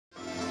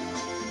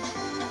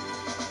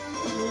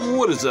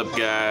What is up,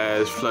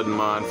 guys?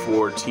 Floodmon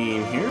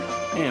 14 here,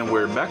 and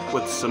we're back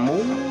with some more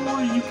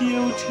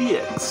Yu-Gi-Oh!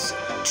 GX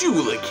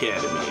Duel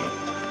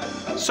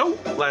Academy. So,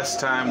 last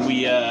time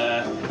we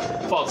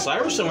fought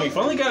Cyrus, and we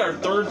finally got our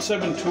third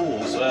 7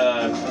 tools.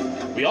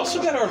 We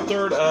also got our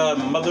third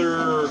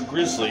Mother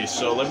Grizzly,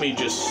 so let me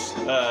just,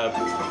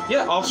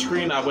 yeah, off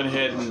screen I went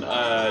ahead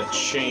and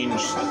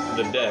changed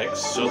the decks,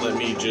 so let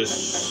me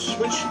just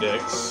switch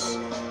decks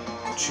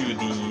to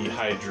the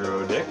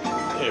Hydro deck.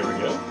 There we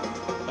go.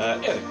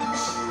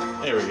 Edits.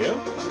 There we go.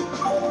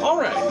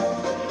 Alright.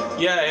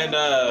 Yeah, and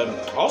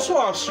also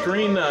off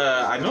screen,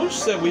 I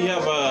noticed that we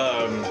have,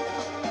 I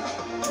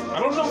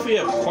don't know if we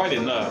have quite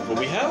enough, but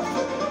we have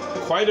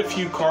quite a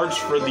few cards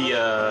for the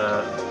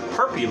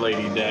Harpy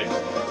Lady deck.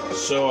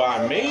 So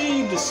I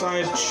may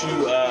decide to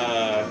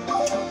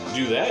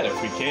do that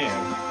if we can.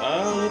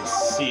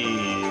 Let's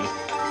see.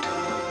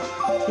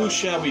 Who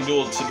shall we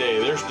duel today?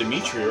 There's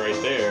Dimitri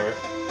right there.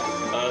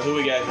 Who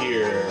we got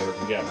here?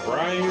 We got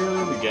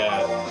Brier, we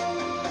got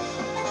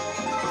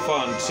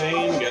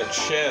Fontaine, we got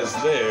Chaz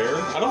there.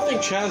 I don't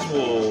think Chaz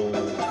will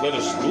let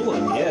us duel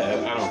him yet,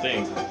 I don't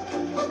think.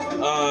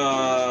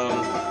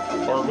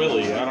 Or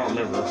Willie, I don't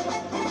remember.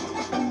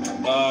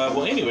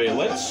 Well anyway,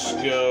 let's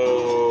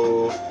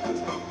go...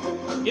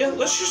 Yeah,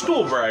 let's just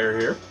duel Brier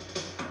here.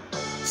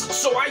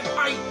 So I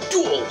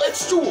duel,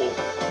 let's duel.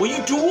 Will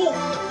you duel?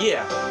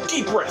 Yeah,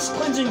 deep breaths,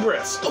 cleansing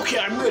breaths. Okay,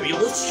 I'm ready,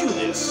 let's do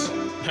this.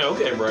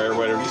 Okay, Brier,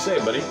 whatever you say,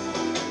 buddy.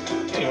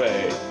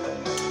 Anyway,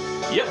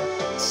 yep,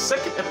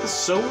 second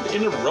episode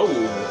in a row.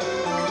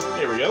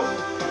 There we go.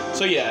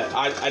 So yeah,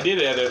 I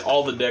did edit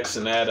all the decks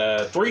and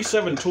add 3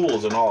 7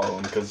 tools in all of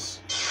them, because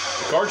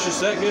the card's just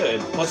that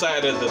good. Plus I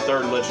added the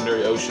third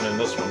Legendary Ocean in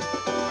this one.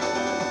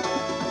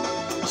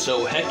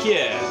 So heck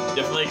yeah,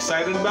 definitely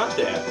excited about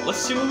that. Let's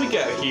see what we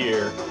got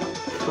here.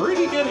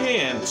 Pretty good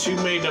hand. 2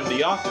 Maiden of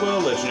the Aqua,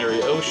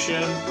 Legendary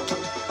Ocean.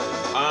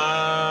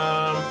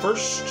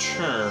 First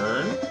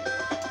turn,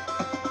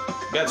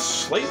 got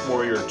Slate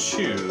Warrior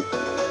 2.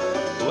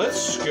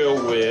 Let's go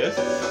with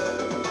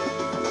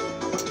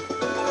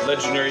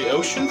Legendary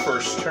Ocean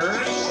first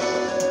turn.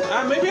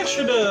 Maybe I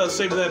should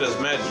save that as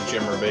Magic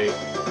Gemmer bait.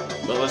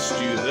 But let's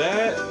do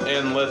that,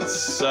 and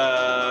let's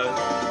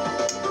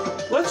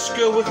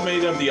go with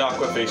Maiden of the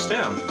Aqua face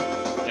down.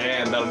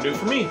 And that'll do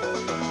for me.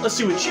 Let's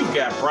see what you've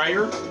got,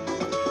 Brier.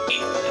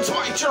 It's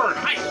my turn.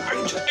 I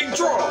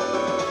draw.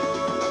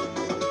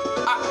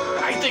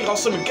 I think I'll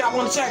summon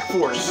Goblin Attack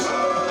Force.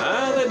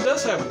 That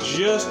does have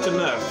just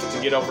enough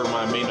to get over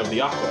my Maiden of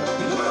the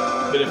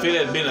Aqua. But if it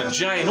had been a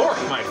giant orc,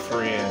 my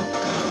friend,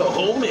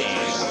 oh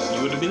man,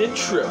 you would have been in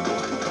trouble.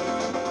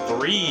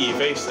 3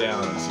 face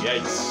downs,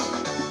 yikes.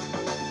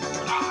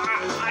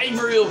 I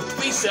revealed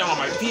face down on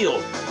my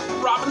field.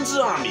 Robin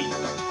Zombie.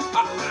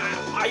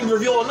 I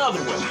reveal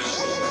another one.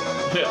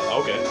 Yeah,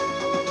 okay.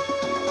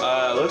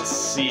 Let's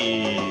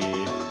see.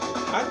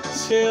 I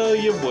tell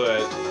you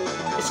what.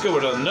 Let's go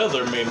with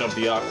another Maiden of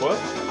the Aqua.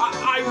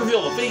 I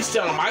reveal the face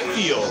down on my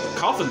field.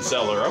 Coffin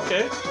Seller,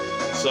 okay.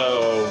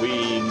 So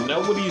we know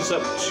what he's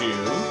up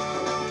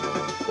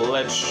to.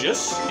 Let's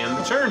just end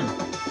the turn.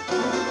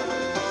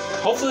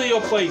 Hopefully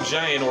he'll play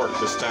Giant Orc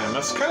this time.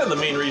 That's kind of the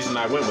main reason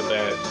I went with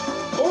that.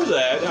 Or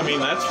that, I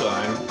mean, that's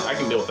fine. I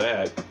can deal with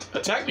that.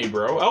 Attack me,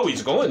 bro. Oh,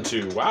 he's going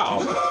to.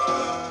 Wow.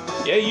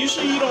 Yeah,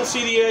 usually you don't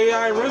see the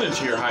AI run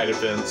into your high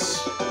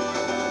defense.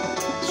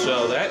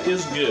 So that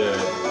is good.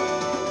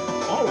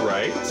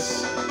 Alright,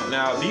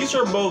 now these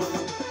are both,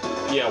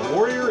 yeah,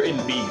 Warrior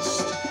and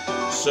Beast.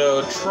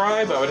 So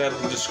Tribe, I would have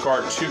to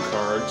discard 2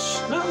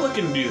 cards. Not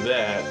looking to do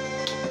that,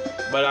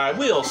 but I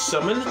will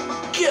summon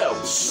Go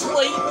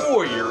Slate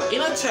Warrior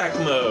in attack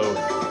mode.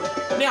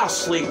 Now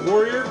Slate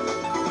Warrior,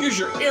 use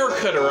your Air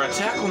Cutter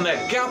attack on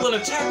that Goblin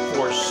Attack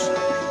Force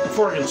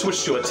before I can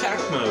switch to attack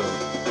mode.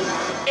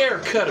 Air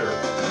Cutter.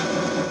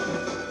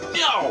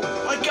 No,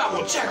 my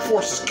Goblin Attack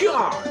Force is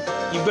gone.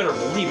 You better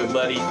believe it,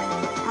 buddy.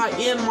 I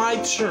end my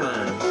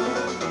turn.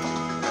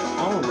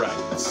 Alright.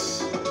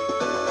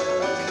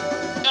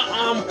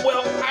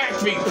 Well, I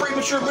activate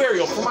Premature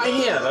Burial for my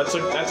hand. That's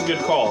a good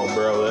call,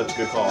 bro. That's a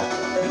good call.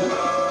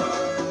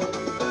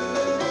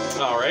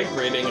 Alright,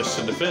 Great Angus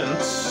to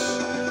defense.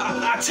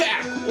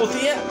 Attack with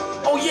the...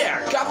 Oh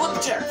yeah, Goblin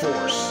Attack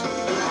Force.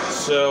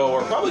 So,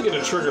 we're probably going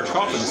to trigger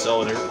Coffin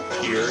Seller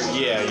here.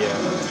 Yeah.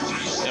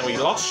 And we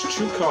lost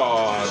 2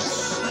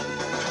 cards.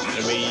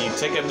 And we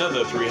take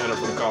another 300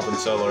 from the Coffin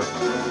Seller.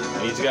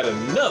 And he's got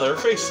another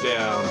face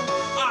down.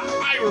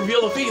 I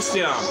reveal the face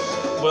down.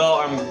 Well,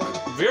 I'm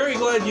very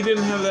glad you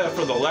didn't have that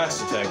for the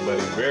last attack,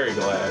 buddy. Very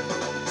glad.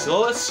 So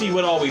let's see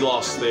what all we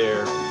lost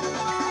there.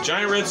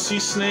 Giant Red Sea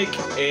Snake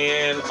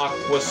and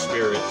Aqua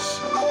Spirits.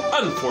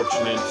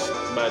 Unfortunate,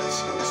 but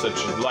such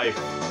is life.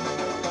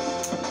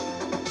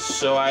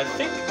 So I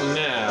think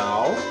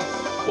now...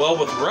 Well,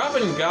 with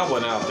Robin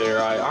Goblin out there,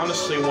 I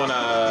honestly want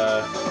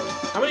to...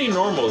 How many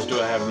normals do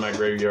I have in my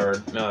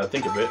graveyard, now that I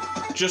think of it?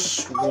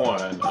 Just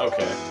 1.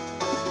 Okay.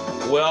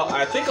 Well,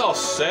 I think I'll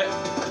set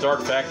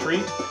Dark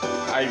Factory.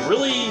 I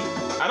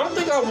I don't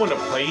think I want to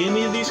play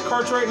any of these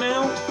cards right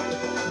now,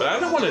 but I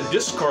don't want to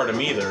discard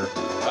them either.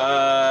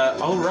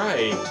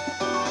 Alright.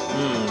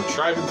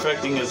 Tribe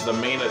Infecting is the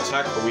main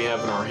attack that we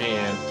have in our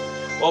hand.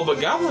 Well, but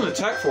Goblin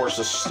Attack Force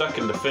is stuck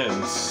in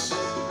defense.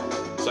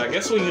 So I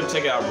guess we can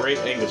take out Great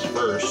Angus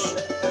first.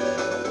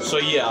 So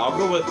yeah, I'll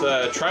go with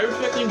Tribe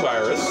Infecting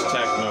Virus,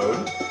 attack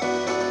mode.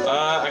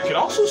 I could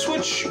also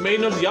switch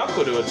Maiden of the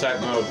Aqua to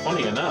attack mode,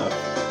 funny enough.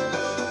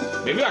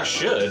 Maybe I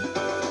should.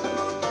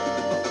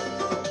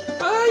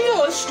 Yeah,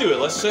 let's do it.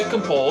 Let's set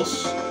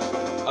Compulse.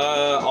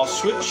 I'll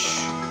switch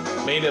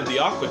Maiden of the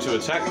Aqua to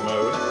attack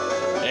mode.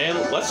 And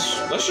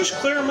let's just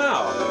clear them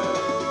out.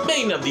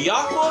 Maiden of the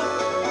Aqua,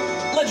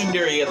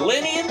 Legendary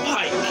Atlantean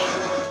Pike.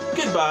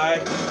 Goodbye.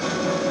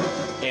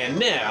 And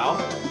now,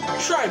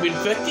 Tribe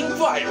Infecting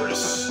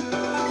Virus.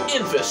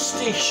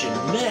 Infestation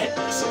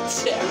Madness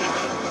Attack.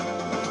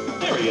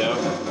 There we go.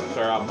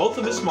 Clear out both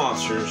of his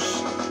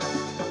monsters.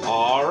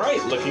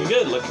 Alright, looking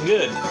good, looking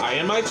good. I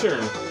end my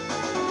turn.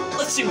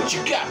 Let's see what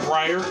you got,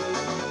 Brier.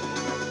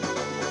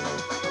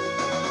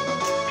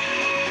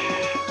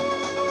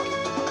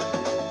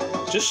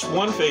 Just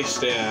one face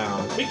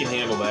down. We can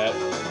handle that.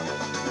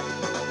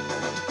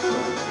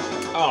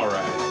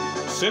 Alright.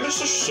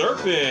 Sinister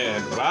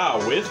Serpent.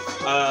 Wow, with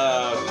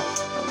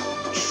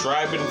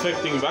Tribe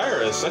Infecting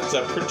Virus. That's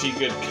a pretty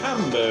good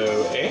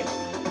combo, eh?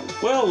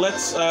 Well,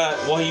 let's,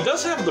 well, he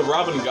does have the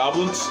Robin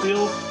Goblin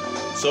still,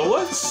 so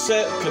let's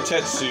set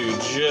Katetsu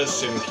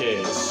just in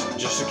case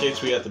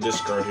we have to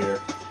discard here.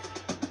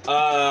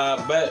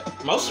 But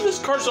most of his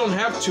cards don't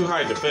have too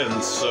high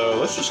defense, so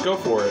let's just go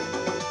for it.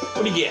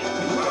 What do you get?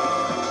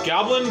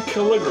 Goblin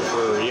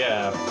Calligrapher,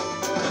 yeah.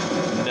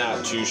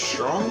 Not too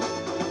strong.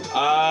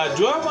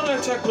 Do I want to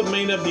attack with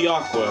Maiden of the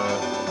Aqua?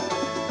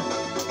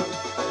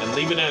 And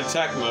leave it in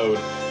attack mode?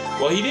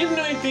 Well, he didn't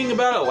know anything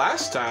about it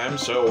last time,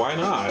 so why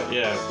not?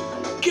 Yeah.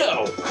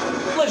 Go!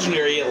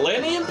 Legendary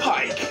Atlantean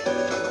Pike!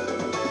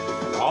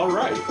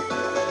 Alright.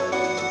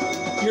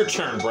 Your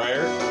turn,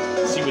 Brier.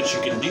 See what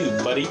you can do,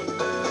 buddy.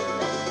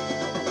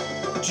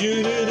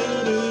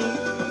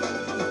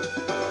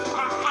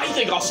 I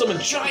think I'll summon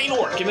Giant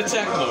Orc in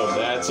attack mode.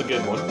 That's a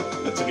good one.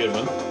 That's a good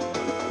one.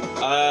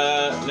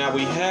 Now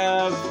we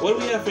have... What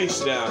do we have face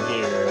down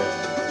here?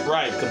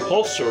 Right,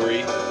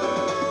 compulsory.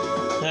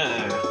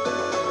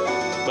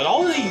 But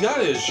all that you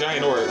got is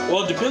Giant Orc.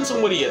 Well, it depends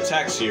on what he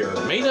attacks here.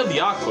 Maiden of the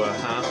Aqua,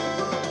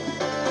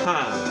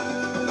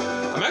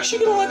 I'm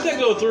actually going to let that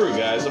go through,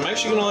 guys. I'm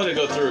actually going to let it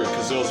go through,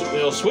 because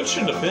it'll switch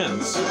to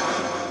defense.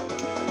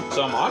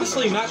 So I'm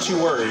honestly not too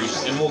worried,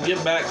 and we'll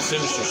get back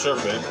Sinister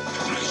Serpent.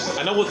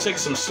 I know we'll take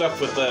some stuff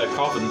with the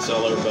Coffin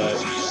Seller, but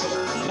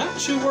not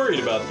too worried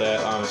about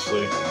that,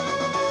 honestly.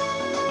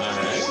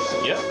 Alright,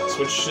 yep,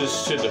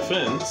 switches to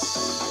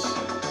defense.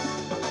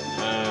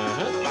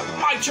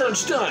 My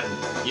turn's done!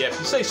 Yeah, if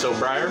you say so,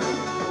 Brier.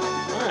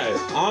 Alright,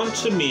 on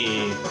to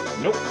me.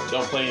 Nope,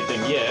 don't play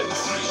anything yet.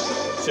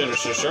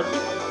 Sinister Serpent.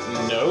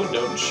 No,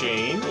 don't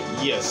chain.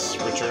 Yes,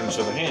 return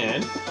to the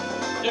hand.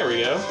 There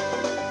we go.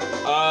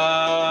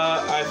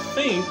 I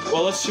think...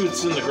 Well, let's see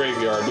what's in the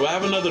graveyard. Do I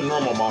have another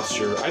normal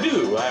monster? I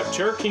do. I have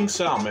Terror King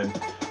Salmon.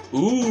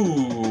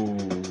 Ooh.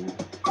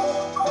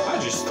 I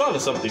just thought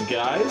of something,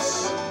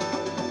 guys.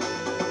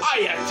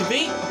 I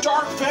activate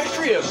Dark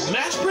Factory of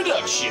Mass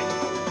Production.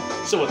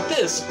 So with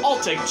this, I'll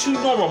take 2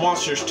 normal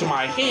monsters to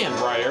my hand,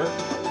 Brier,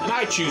 and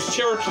I choose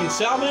Terror King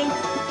Salmon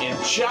and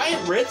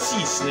Giant Red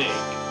Sea Snake.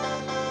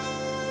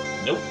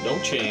 Nope,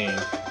 don't chain.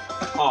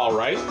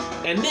 Alright,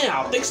 and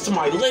now, thanks to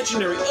my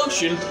legendary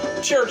ocean,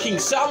 Terror King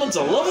Salmon's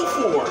a level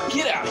 4.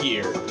 Get out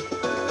here.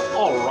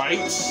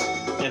 Alright,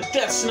 and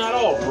that's not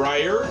all,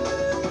 Brier.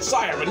 So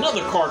I have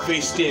another card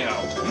face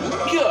down.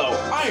 Go,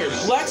 Iron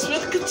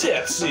Blacksmith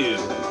Katetsu.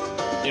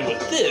 And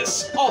with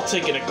this, I'll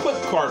take an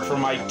equip card from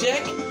my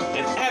deck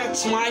and add it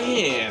to my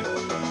hand.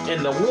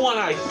 And the one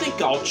I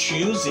think I'll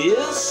choose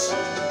is...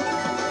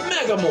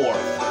 Megamorph.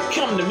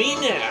 Come to me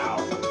now.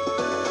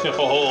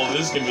 Oh,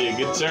 this is going to be a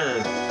good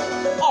turn.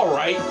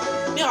 Alright,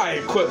 now I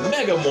equip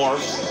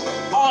Megamorph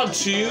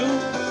onto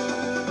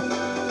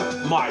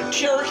my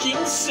Terror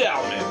King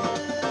Salmon.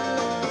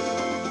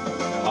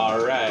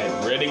 Alright,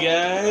 ready,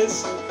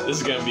 guys? This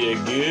is going to be a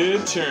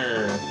good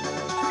turn.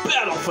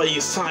 Battle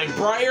phase time,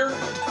 Brier.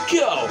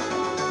 Go!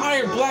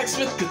 Iron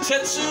Blacksmith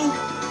Katetsu.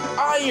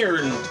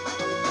 Iron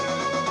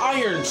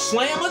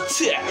Slam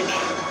Attack.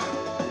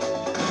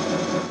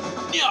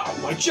 No,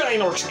 my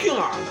Giant Orc's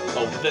gone.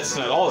 Oh, but that's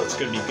not all that's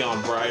going to be gone,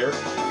 Brier.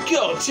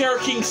 Go, Terror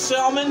King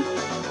Salmon.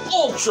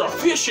 Ultra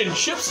Fish and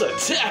Chips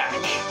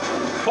Attack.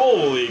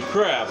 Holy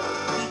crap.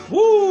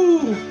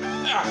 Woo!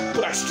 Ah,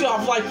 but I still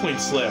have life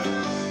points left.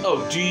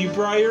 Oh, do you,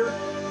 Brier?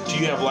 Do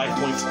you have life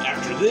points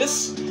after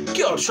this?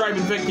 Go, Tribe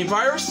Infecting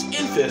Virus,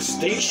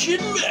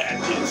 Infestation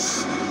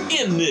Madness.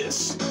 In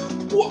this.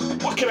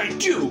 What can I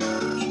do?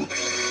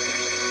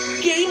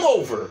 Game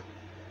over.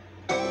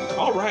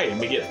 Alright,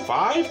 we get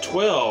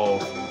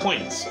 12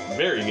 points.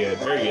 Very good,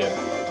 very good.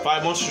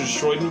 5 monsters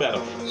destroyed in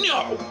battle.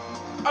 No!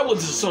 I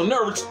wasn't so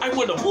nervous, I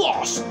would have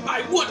lost.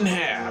 I wouldn't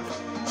have.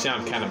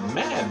 Sound kind of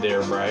mad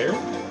there, Brier.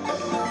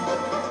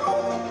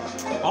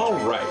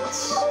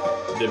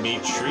 Alright.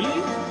 Dimitri.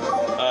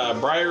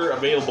 Brier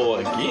available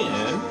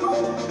again.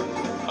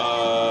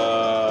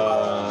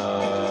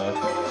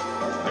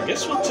 I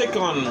guess we'll take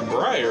on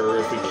Brier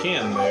if we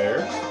can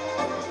there.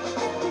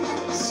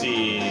 Let's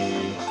see.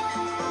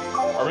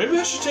 Or maybe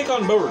I should take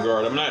on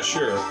Beauregard, I'm not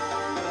sure.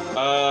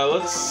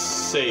 Let's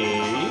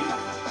see.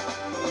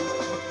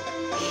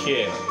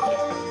 Okay.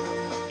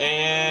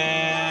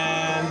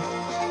 And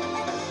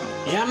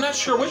yeah, I'm not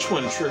sure which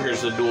one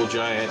triggers the dual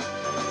giant,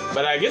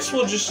 but I guess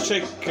we'll just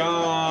take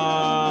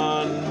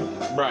on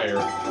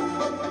Brier.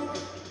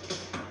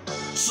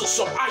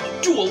 So I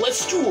duel,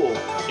 let's duel.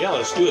 Yeah,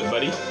 let's do it,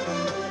 buddy.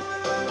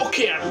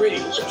 Okay, I'm ready.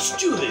 Let's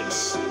do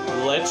this.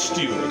 Let's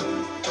do it.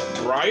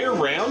 Brier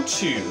round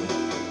 2.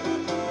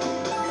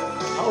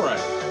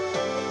 Alright.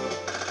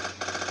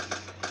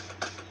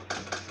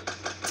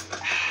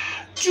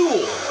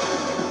 Duel.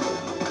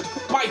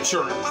 My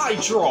turn. I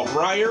draw,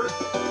 Brier.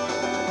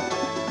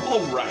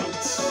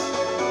 Alright.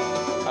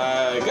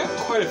 Got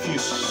quite a few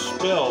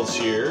spells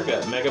here.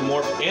 Got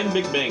Megamorph and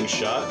Big Bang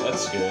Shot.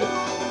 That's good.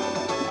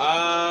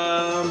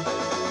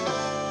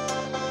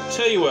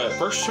 Tell you what.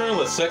 First turn,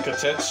 let's set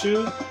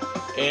Kotetsu.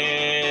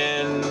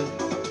 And...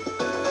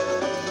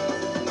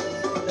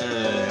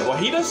 well,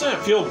 he doesn't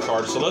have field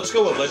cards, so let's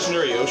go with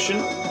Legendary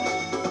Ocean.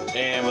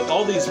 And with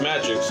all these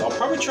magics, I'll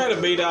probably try to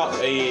bait out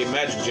a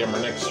Magic Jammer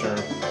next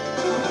turn.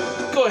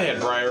 Go ahead,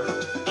 Brier.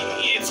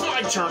 It's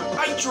my turn.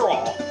 I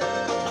draw.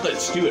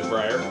 Let's do it,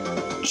 Brier.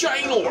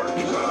 Giant Orc.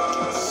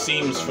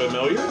 Seems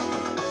familiar.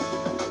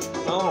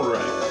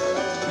 Alright.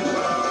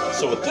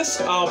 So with this,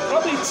 I'll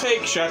probably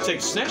take... Should I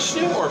take Snatch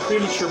Steal or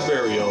Premature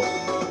Burial?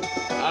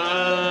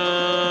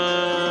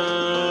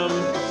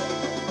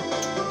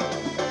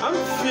 I'm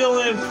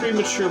feeling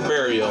Premature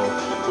Burial.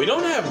 We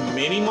don't have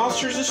many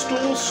monsters this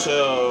duel,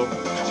 so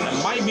that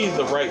might be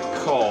the right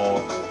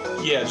call.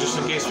 Yeah, just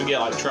in case we get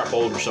like Trap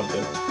Old or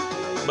something.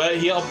 But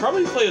he'll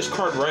probably play his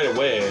card right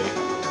away.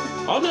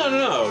 Oh,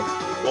 no.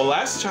 Well,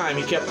 last time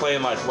he kept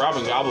playing like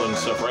Robin Goblin and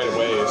stuff right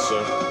away,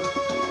 so...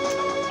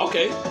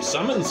 Okay,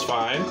 Summon's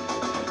fine.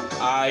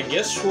 I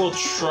guess we'll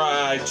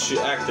try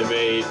to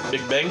activate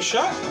Big Bang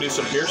Shot, do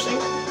some piercing.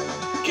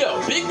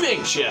 Go, Big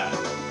Bang Shot!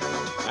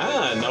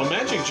 Ah, no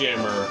Magic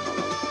Jammer.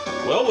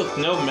 Well, with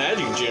no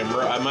Magic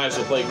Jammer, I might as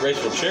well play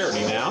Graceful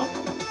Charity now.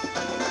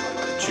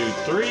 2,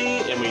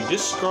 3, and we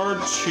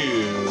discard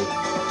 2.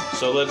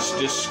 So let's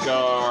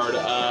discard,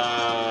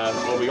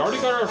 well, we already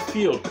got our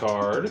field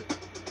card.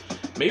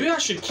 Maybe I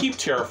should keep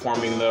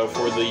Terraforming, though,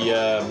 for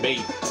the,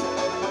 bait.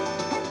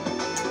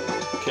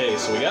 Okay,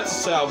 so we got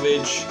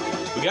Salvage.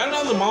 We got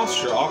another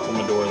monster,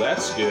 Aquamador.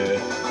 That's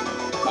good.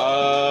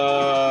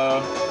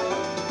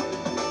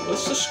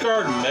 Let's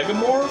discard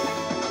Megamorph.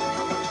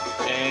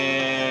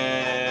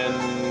 And...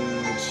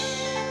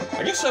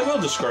 I guess I will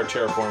discard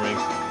Terraforming.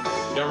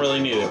 Don't really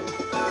need it.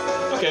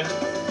 Okay.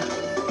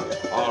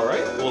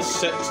 Alright, we'll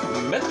set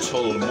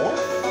Metalmorph.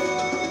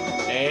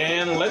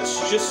 And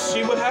let's just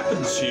see what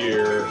happens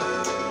here.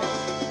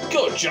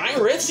 Go,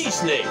 Giant Red Sea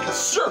Snake!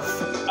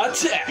 Surf!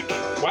 Attack!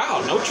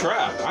 Wow, no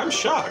trap. I'm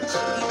shocked.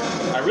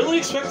 I really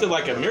expected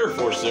like a Mirror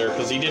Force there,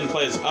 because he didn't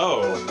play his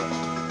card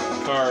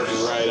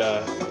right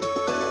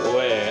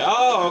away.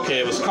 Oh, okay,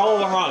 it was Call of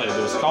the Haunted.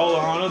 It was Call of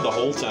the Haunted the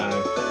whole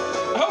time.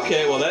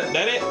 Okay, well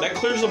that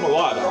clears up a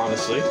lot,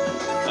 honestly.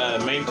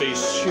 Main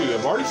phase 2.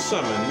 I've already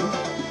summoned,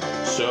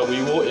 so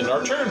we will end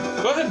our turn.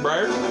 Go ahead,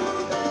 Brier.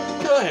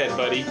 Go ahead,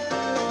 buddy.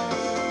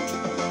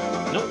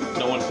 Nope,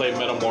 no one played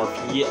Metamorph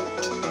yet.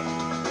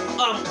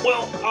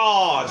 Well,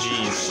 oh,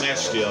 geez, Snatch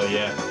Steal,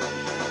 yeah.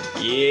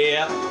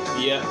 Yeah,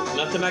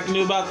 nothing I can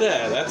do about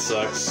that. That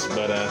sucks,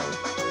 but,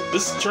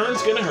 this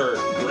turn's gonna hurt.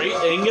 Great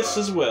Angus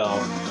as well.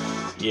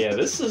 Yeah,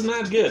 this is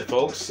not good,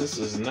 folks. This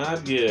is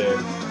not good.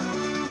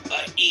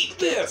 Eat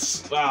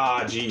this!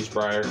 Ah, geez,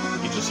 Brier.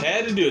 You just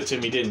had to do it to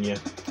me, didn't you?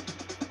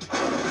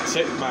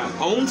 Except my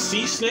own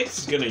sea snake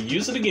is gonna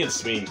use it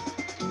against me.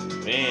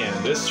 Man,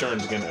 this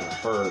turn's gonna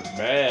hurt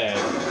bad.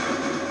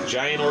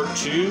 Giant Orc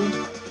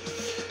 2.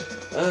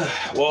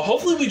 Well,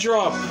 hopefully we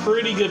draw a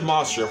pretty good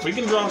monster. If we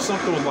can draw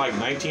something with like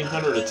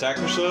 1900 attack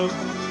or so,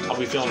 I'll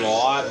be feeling a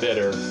lot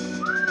better.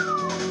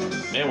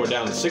 Man, we're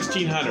down to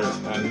 1600.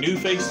 A new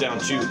face down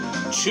to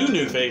 2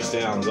 new face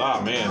downs. Ah,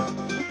 man.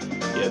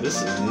 Yeah,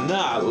 this is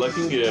not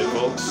looking good,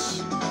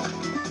 folks.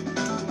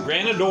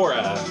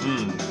 Granadora.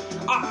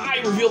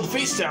 I revealed the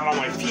face down on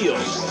my field.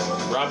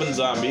 Robin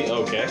Zombie.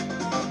 Okay.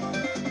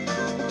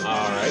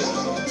 Alright.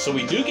 So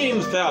we do gain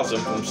 1,000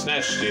 from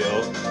Snatch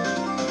Steal.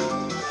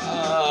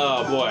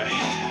 Oh boy,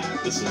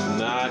 this is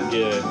not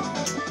good.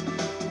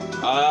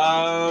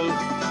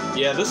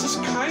 Yeah, this is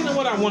kind of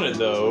what I wanted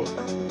though.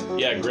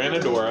 Yeah,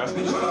 Granadora.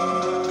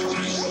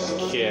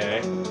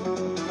 Okay.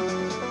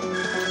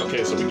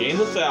 Okay, so we gained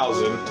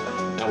 1,000.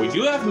 Now we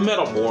do have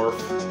Metamorph.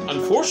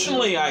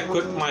 Unfortunately, I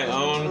equipped my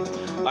own.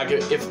 Like,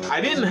 if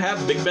I didn't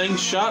have Big Bang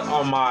Shot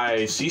on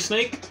my Sea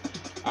Snake,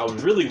 I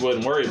really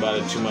wouldn't worry about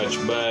it too much.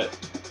 But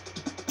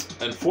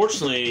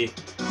unfortunately,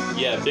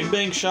 yeah, Big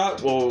Bang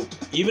Shot, well,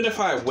 even if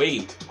I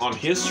wait on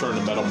his turn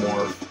to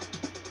Metamorph,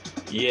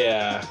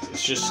 Yeah,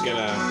 it's just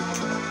gonna...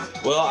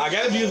 Well, I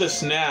gotta do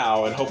this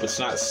now and hope it's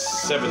not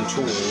 7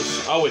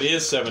 tools. Oh, it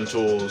is 7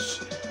 tools.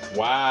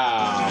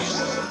 Wow.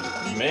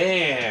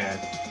 Man.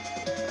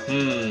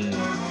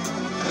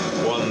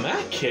 Well, in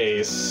that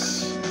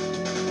case...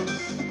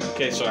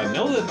 Okay, so I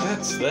know that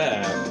that's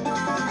that.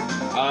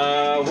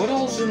 What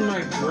else in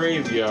my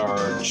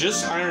graveyard?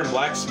 Just Iron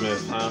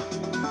Blacksmith, huh?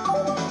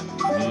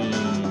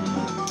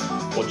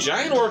 Well,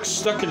 Giant Orc's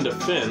stuck in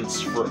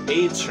defense for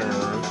a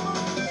turn.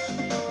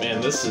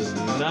 Man, this is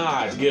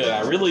not good.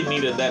 I really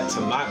needed that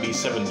to not be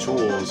 7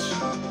 tools,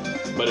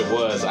 but it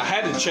was. I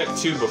had to check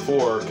 2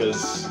 before,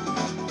 because...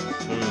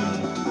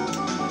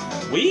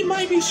 we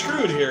might be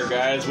screwed here,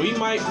 guys. We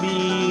might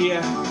be...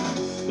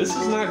 This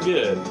is not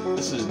good.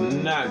 This is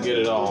not good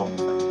at all.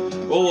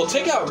 Well, we'll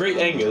take out Great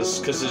Angus,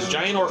 because his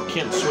Giant Orc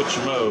can't switch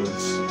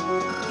modes.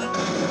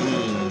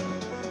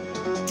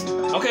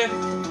 Okay.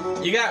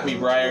 You got me,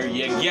 Brier.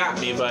 You got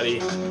me,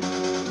 buddy.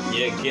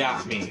 You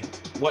got me.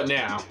 What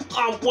now?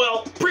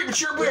 Well,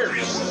 premature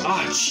burial.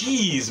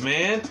 Jeez,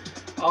 man.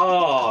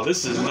 Oh,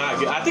 this is not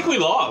good. I think we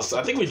lost.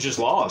 I think we just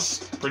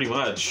lost, pretty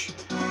much.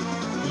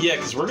 Yeah,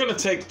 because we're going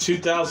to take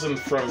 2,000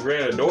 from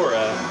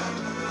Granadora.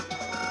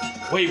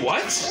 Wait,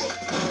 what?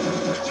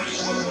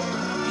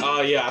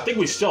 Yeah, I think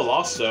we still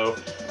lost, though.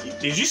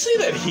 Did you see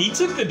that he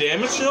took the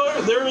damage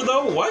there,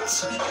 though?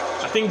 What?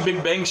 I think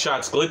Big Bang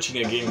Shot's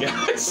glitching again,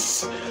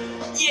 guys.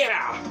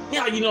 Yeah,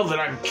 now you know that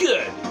I'm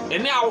good.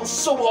 And now,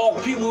 so will all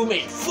the people who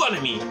made fun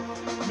of me.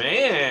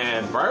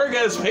 Man, Brier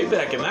got his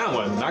payback in that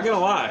one, not gonna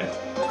lie.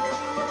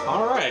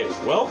 Alright,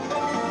 well.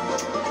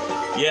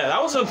 Yeah,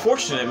 that was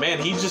unfortunate, man.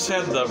 He just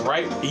had the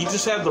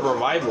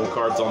revival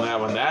cards on that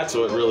one. That's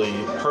what really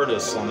hurt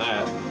us on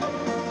that.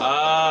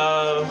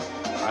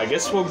 I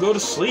guess we'll go to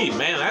sleep.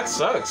 Man, that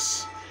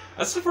sucks.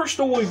 That's the first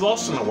duel we've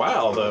lost in a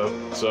while, though.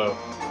 So,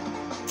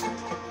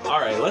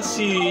 alright, let's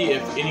see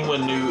if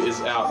anyone new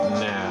is out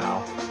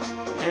now.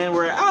 And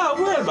we're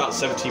at about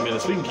 17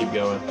 minutes. We can keep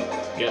going.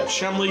 We got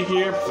Shumley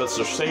here,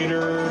 Professor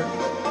Sater,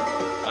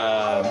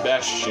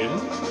 Bastion,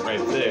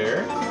 right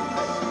there.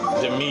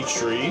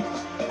 Dimitri.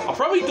 I'll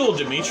probably duel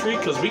Dimitri,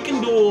 because we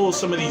can duel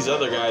some of these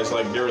other guys,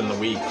 like, during the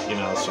week, you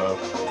know, so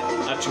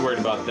not too worried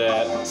about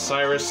that.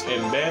 Cyrus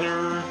and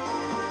Banner.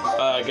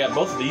 Got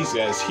both of these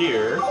guys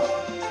here.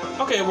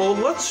 Okay, well,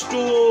 let's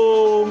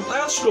duel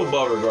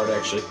Beauregard,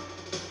 actually.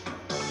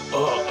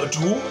 A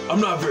duel? I'm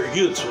not very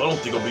good, so I don't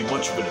think I'll be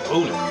much of an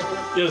opponent.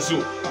 Yeah, let's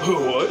duel.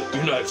 Oh, what?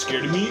 You're not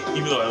scared of me,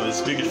 even though I have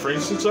this biggest frame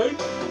inside?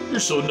 You're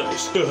so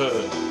nice.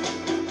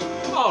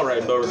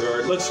 Alright,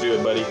 Beauregard, let's do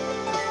it, buddy.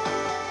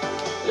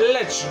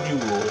 Let's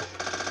duel.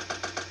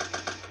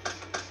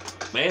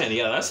 Man,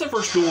 yeah, that's the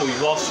first duel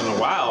we've lost in a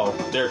while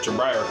there to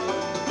Brier.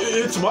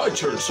 It's my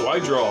turn, so I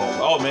draw.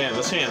 Oh, man,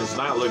 this hand does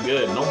not look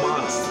good. No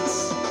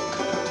monsters.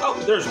 Oh,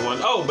 there's one.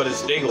 Oh, but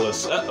it's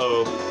Daedalus.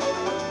 Uh-oh.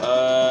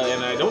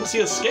 And I don't see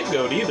a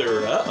scapegoat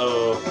either.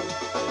 Uh-oh.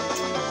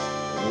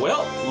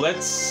 Well,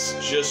 let's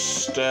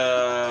just,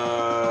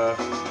 guess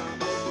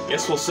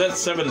we'll set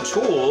 7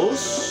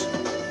 tools.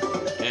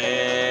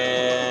 And...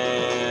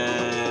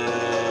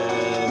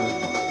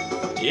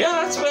 yeah,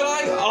 that's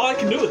about all I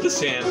can do with this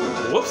hand.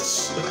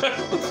 Whoops.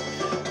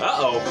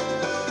 Uh-oh.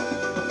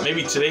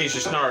 Maybe today's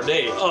just not our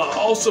day.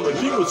 Also, when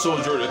Penguin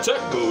Soldier in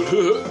attack mode.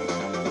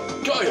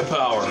 Gaia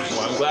power.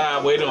 Well, I'm glad I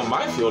waited on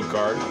my field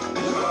card.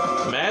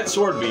 Mad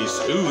Sword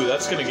Beast. Ooh,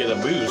 that's gonna get a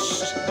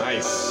boost.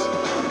 Nice.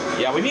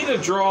 Yeah, we need to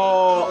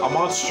draw a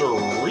monster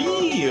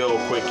real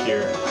quick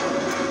here.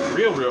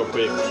 Real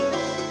quick.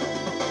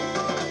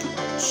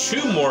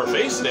 2 more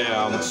face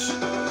downs.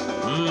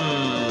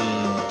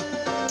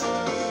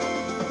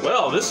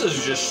 Well, this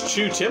is just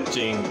too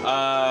tempting.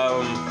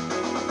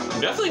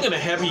 I'm definitely gonna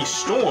heavy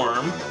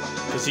storm,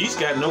 because he's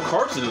got no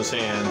cards in his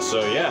hand,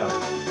 so yeah.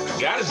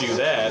 Gotta do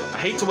that. I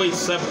hate to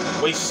waste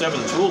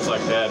 7 tools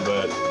like that,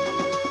 but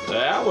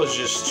that was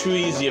just too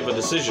easy of a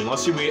decision.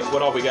 Let's see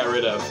what all we got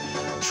rid of.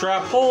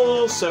 Trap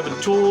Hole,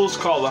 7 tools,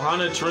 Call the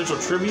Haunted, Torrential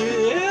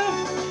Tribute.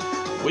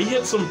 Yeah, we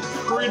hit some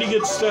pretty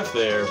good stuff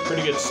there.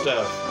 Pretty good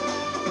stuff.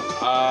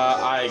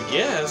 I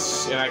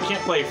guess, and I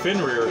can't play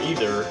Fenrir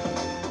either.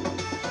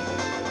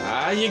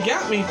 You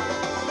got me.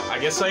 I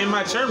guess I end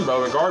my turn,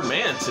 Beauregard.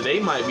 Man, today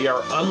might be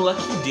our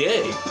unlucky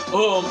day.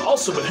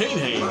 Also, but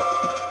Hain.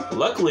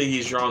 Luckily,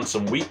 he's drawn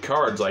some weak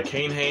cards like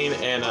Hain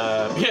and,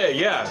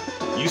 yeah,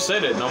 you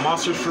said it. No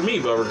monsters for me,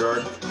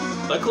 Beauregard.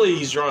 Luckily,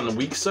 he's drawn the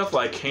weak stuff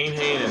like Hain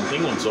and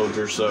Penguin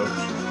Soldier, so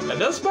that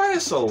does buy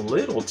us a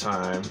little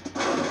time,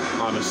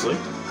 honestly.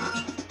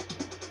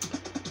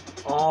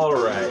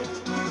 Alright.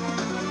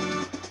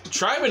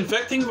 Tribe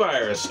Infecting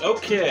Virus.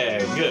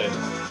 Okay, good.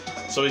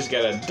 So he's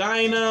got a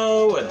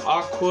Dino, an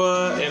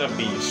Aqua, and a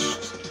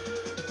Beast.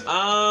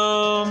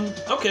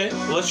 Okay,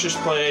 let's just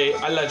play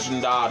a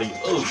Legendary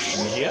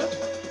Ocean here.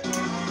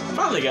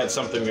 Finally got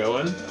something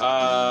going.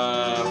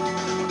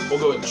 We'll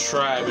go with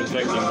Tribe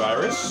Infecting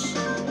Virus.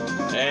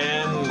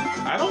 And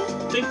I don't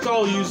think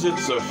I'll use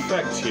its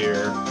effect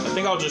here. I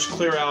think I'll just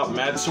clear out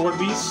Mad Sword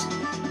Beast.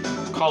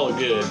 Call it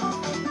good.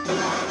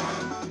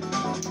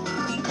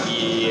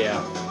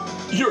 Yeah.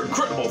 You're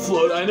incredible,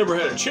 Flood. I never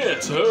had a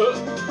chance, huh?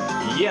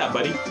 Yeah,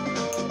 buddy.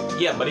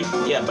 Yeah, buddy.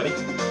 Yeah, buddy.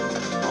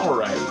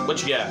 Alright,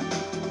 what you got?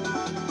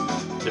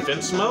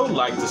 Defense mode,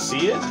 like to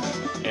see it.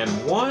 And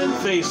one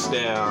face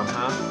down,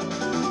 huh?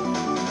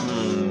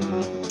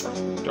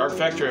 Dark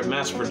Factory of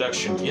Mass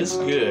Production is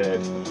good.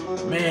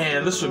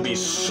 Man, this would be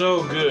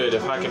so good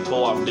if I could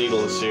pull off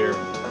Daedalus here.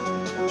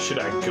 Should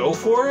I go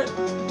for it?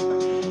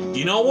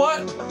 You know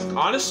what?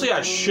 Honestly,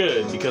 I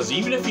should, because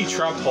even if he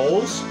trap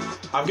holes,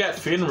 I've got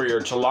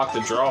Fenrir to lock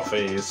the draw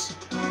phase.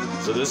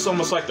 So this is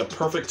almost like the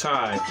perfect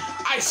time.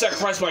 I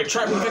sacrificed my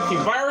trap-infecting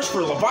virus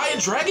for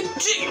Levia Dragon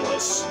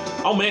Daedalus.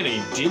 Oh man,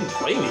 he didn't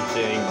play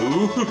anything.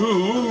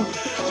 Ooh.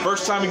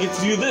 First time I get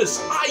to do this,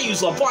 I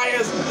use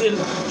Levia's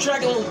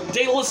Dragon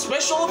Daedalus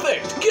special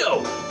effect.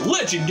 Go!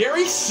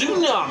 Legendary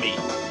Tsunami.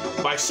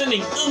 By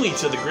sending Umi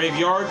to the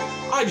graveyard,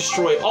 I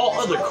destroy all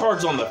other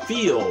cards on the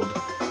field.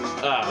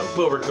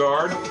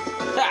 Beauregard.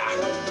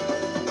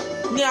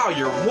 Ha! Now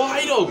you're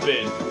wide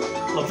open.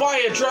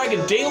 Levia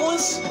Dragon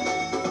Daedalus,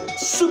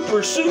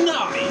 Super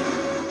Tsunami.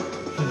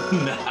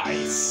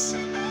 Nice.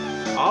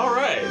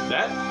 Alright,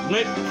 that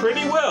went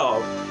pretty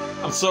well.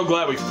 I'm so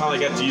glad we finally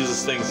got to use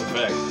this thing's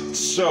effect. It's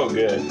so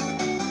good.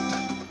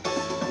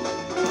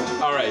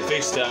 Alright,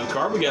 face down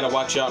card. We gotta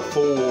watch out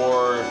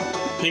for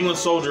Penguin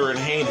Soldier and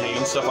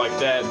Hane, stuff like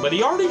that. But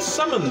he already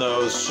summoned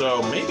those,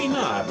 so maybe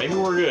not. Maybe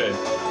we're good.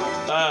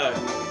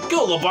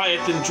 Go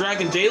Leviathan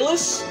Dragon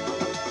Daedalus.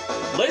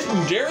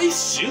 Legendary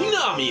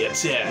Tsunami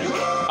attack.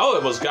 Oh,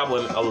 it was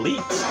Goblin Elite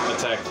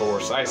attack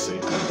force. I see.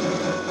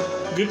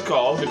 Good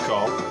call, good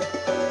call.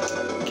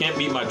 Can't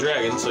beat my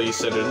dragon, so you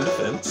set it in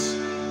defense.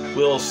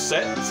 We'll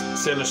set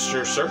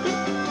Sinister Serpent,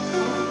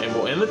 and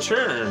we'll end the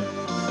turn.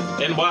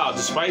 And wow,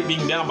 despite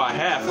being down by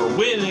half, we're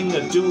winning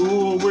a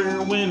duel.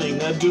 We're winning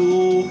a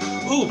duel.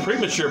 Ooh,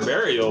 premature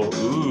burial.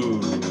 Ooh.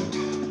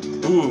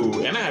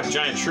 Ooh, and I have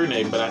Giant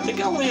Trunade, but I think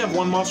I only have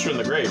one monster in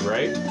the grave,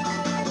 right?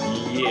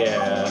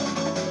 Yeah.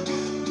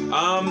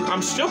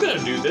 I'm still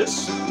gonna do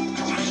this.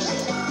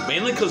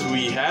 Mainly because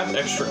we have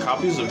extra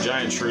copies of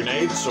Giant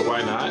Trunade, so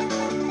why not?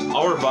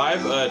 I'll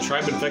revive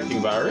Tribe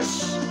Infecting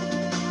Virus.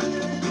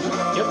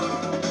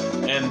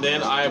 Yep. And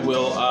then I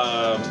will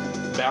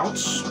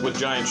bounce with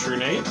Giant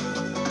Trunade.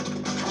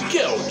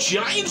 Go,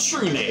 Giant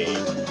Trunade!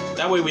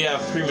 That way we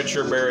have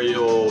Premature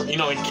Burial, you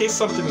know, in case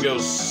something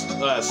goes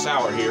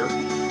sour here.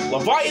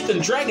 Leviathan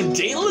Dragon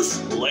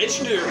Daedalus,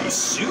 Legendary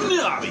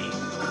Tsunami.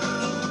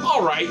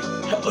 Alright,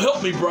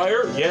 help me,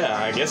 Brier. Yeah,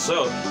 I guess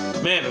so.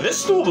 Man,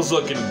 this duel was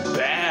looking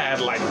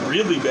bad, like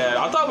really bad.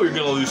 I thought we were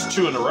gonna lose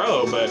 2 in a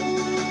row, but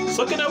it's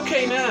looking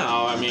okay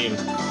now. I mean,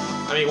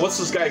 what's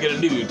this guy gonna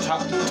do?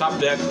 Top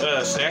deck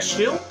Snatch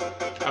Steal?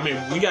 I mean,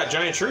 we got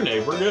Giant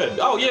Trunade, we're good.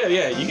 Oh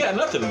yeah, you got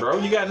nothing, bro.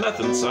 You got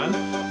nothing, son.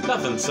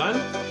 Nothing, son.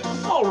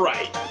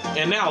 Alright,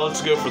 and now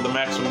let's go for the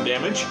maximum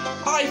damage.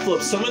 I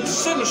flip summon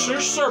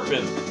Sinister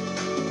Serpent.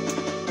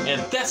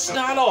 And that's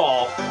not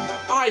all.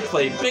 I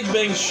play Big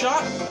Bang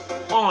Shot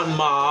on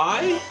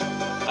my...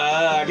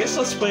 I guess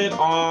let's play it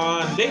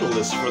on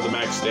Daedalus for the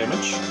max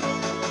damage.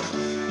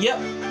 Yep.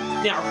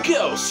 Now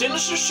go,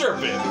 Sinister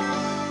Serpent.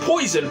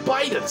 Poison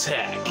Bite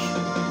attack.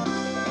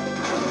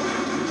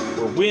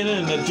 We're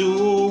winning a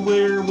duel.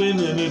 We're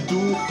winning a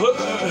duel.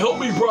 Help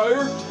me,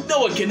 Brier. No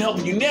one can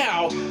help you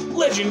now.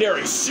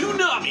 Legendary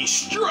Tsunami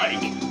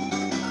Strike.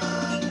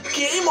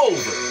 Game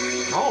over.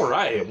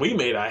 Alright, we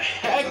made a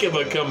heck of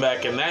a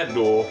comeback in that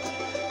duel.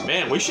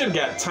 Man, we should have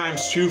got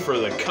 ×2 for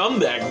the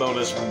comeback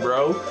bonus,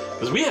 bro.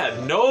 Because we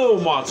had no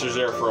monsters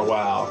there for a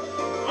while.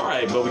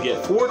 Alright, but we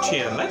get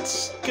 410.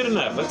 That's good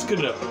enough. That's good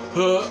enough.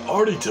 I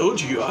already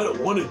told you I don't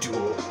want a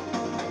duel.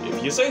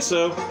 If you say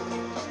so.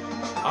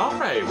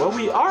 Alright, well,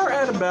 we are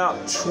at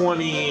about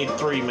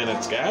 23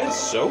 minutes, guys.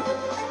 So,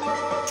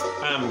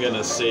 I'm going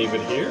to save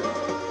it here.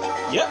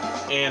 Yep,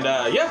 and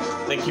yeah,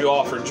 thank you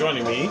all for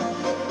joining me.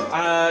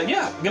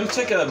 Yeah, I'm gonna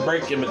take a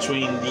break in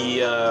between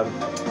the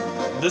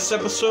this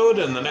episode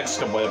and the next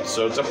couple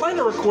episodes. I plan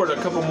to record a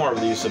couple more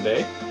of these a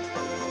day.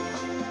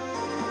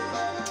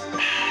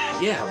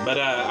 Yeah, but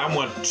I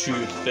want to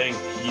thank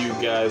you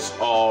guys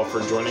all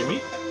for joining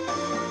me.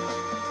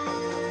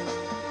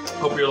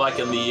 Hope you're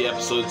liking the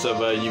episodes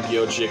of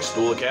Yu-Gi-Oh! GX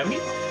Duel Academy,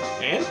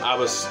 and I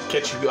will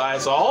catch you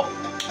guys all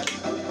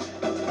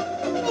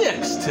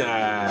next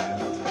time.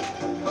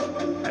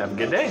 Have a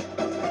good day.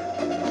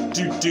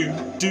 Do.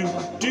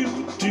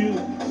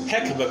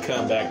 Heck of a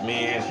comeback,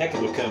 man. Heck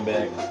of a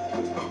comeback.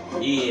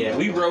 Yeah,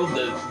 we rode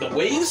the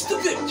waves to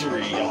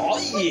victory. Oh,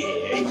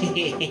 yeah.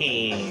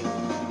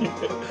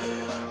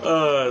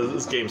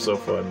 This game's so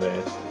fun,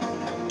 man.